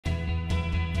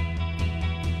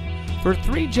For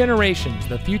 3 generations,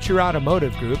 the Future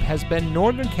Automotive Group has been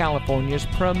Northern California's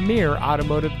premier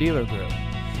automotive dealer group.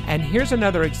 And here's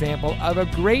another example of a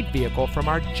great vehicle from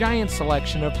our giant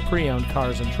selection of pre-owned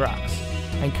cars and trucks.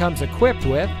 And comes equipped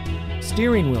with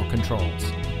steering wheel controls,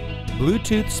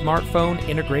 Bluetooth smartphone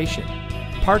integration,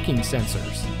 parking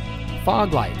sensors,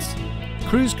 fog lights,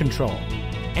 cruise control,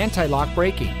 anti-lock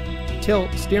braking,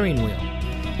 tilt steering wheel,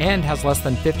 and has less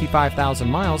than 55,000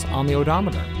 miles on the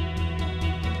odometer.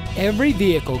 Every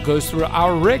vehicle goes through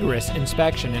our rigorous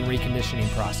inspection and reconditioning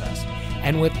process.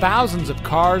 And with thousands of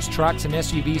cars, trucks, and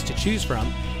SUVs to choose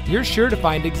from, you're sure to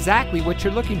find exactly what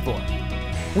you're looking for.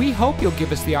 We hope you'll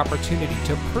give us the opportunity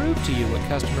to prove to you what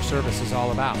customer service is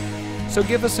all about. So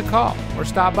give us a call or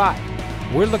stop by.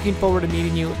 We're looking forward to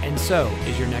meeting you, and so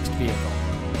is your next vehicle.